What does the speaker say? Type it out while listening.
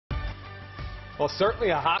Well, certainly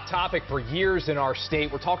a hot topic for years in our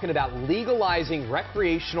state. We're talking about legalizing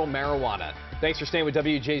recreational marijuana. Thanks for staying with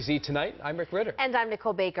WJZ tonight. I'm Rick Ritter. And I'm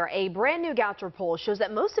Nicole Baker. A brand new Goucher poll shows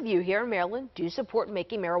that most of you here in Maryland do support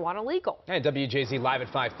making marijuana legal. And WJZ Live at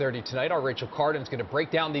 5:30 tonight, our Rachel Cardin's going to break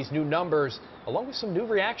down these new numbers along with some new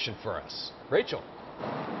reaction for us. Rachel.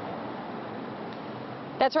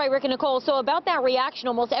 That's right, Rick and Nicole. So about that reaction,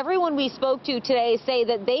 almost everyone we spoke to today say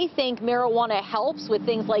that they think marijuana helps with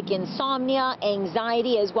things like insomnia,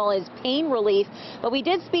 anxiety, as well as pain relief. But we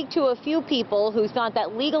did speak to a few people who thought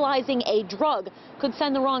that legalizing a drug could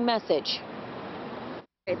send the wrong message.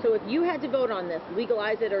 Okay, so if you had to vote on this,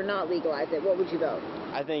 legalize it or not legalize it, what would you vote?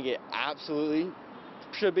 I think it absolutely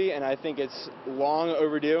should be, and I think it's long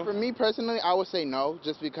overdue. For me personally, I would say no,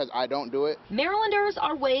 just because I don't do it. Marylanders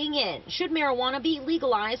are weighing in. Should marijuana be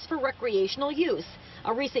legalized for recreational use?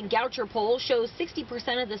 A recent Goucher poll shows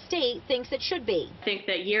 60% of the state thinks it should be. I think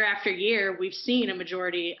that year after year, we've seen a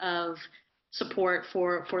majority of support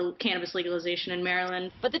for cannabis legalization in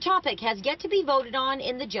Maryland. But the topic has yet to be voted on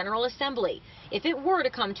in the General Assembly. If it were to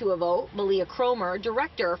come to a vote, Malia Cromer,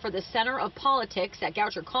 director for the Center of Politics at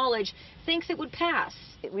Goucher College, thinks it would pass.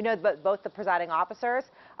 We know that both the presiding officers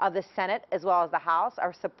of the Senate as well as the House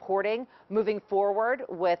are supporting moving forward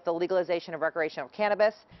with the legalization of recreational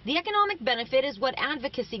cannabis. The economic benefit is what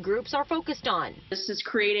advocacy groups are focused on. This is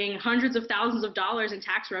creating hundreds of thousands of dollars in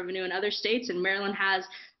tax revenue in other states, and Maryland has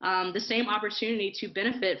the same opportunity to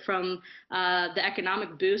benefit from the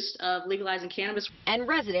economic boost of legalizing cannabis. And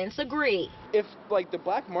residents agree. If the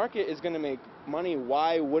black market is going to make money,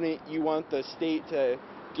 why wouldn't you want the state to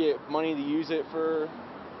get money to use it for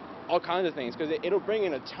all kinds of things? Because it'll bring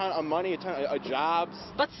in a ton of money, a ton of jobs.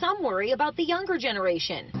 But some worry about the younger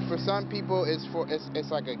generation. For some people,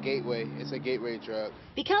 it's like a gateway. It's a gateway drug.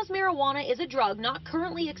 Because marijuana is a drug not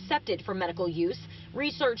currently accepted for medical use,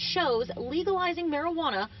 research shows legalizing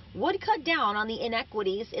marijuana would cut down on the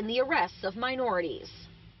inequities in the arrests of minorities.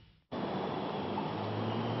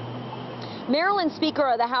 Maryland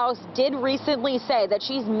Speaker of the House did recently say that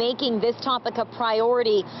she's making this topic a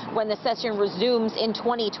priority when the session resumes in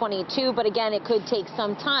 2022. But again, it could take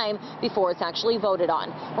some time before it's actually voted on.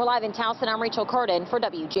 We're live in Towson. I'm Rachel Cardin for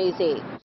WJZ.